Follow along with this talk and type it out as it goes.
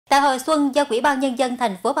Tại hội xuân do Ủy ban Nhân dân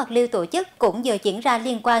thành phố Bạc Liêu tổ chức cũng vừa diễn ra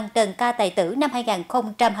liên quan đờn ca tài tử năm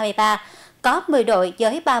 2023. Có 10 đội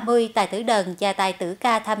với 30 tài tử đờn và tài tử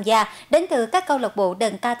ca tham gia đến từ các câu lạc bộ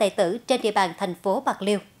đờn ca tài tử trên địa bàn thành phố Bạc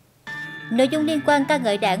Liêu. Nội dung liên quan ca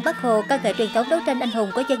ngợi Đảng, Bác Hồ, ca ngợi truyền thống đấu tranh anh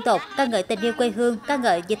hùng của dân tộc, ca ngợi tình yêu quê hương, ca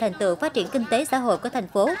ngợi về thành tựu phát triển kinh tế xã hội của thành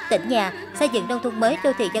phố, tỉnh nhà, xây dựng nông thôn mới,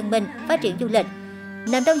 đô thị văn minh, phát triển du lịch.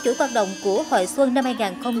 Nằm trong chuỗi hoạt động của Hội Xuân năm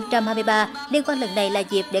 2023, liên quan lần này là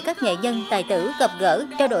dịp để các nghệ nhân tài tử gặp gỡ,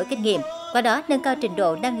 trao đổi kinh nghiệm, qua đó nâng cao trình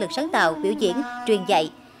độ năng lực sáng tạo, biểu diễn, truyền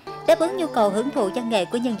dạy, đáp ứng nhu cầu hưởng thụ văn nghệ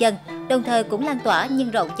của nhân dân, đồng thời cũng lan tỏa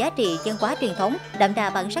nhân rộng giá trị văn hóa truyền thống, đậm đà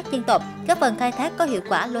bản sắc dân tộc, góp phần khai thác có hiệu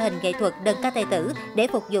quả loại hình nghệ thuật đờn ca tài tử để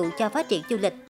phục vụ cho phát triển du lịch.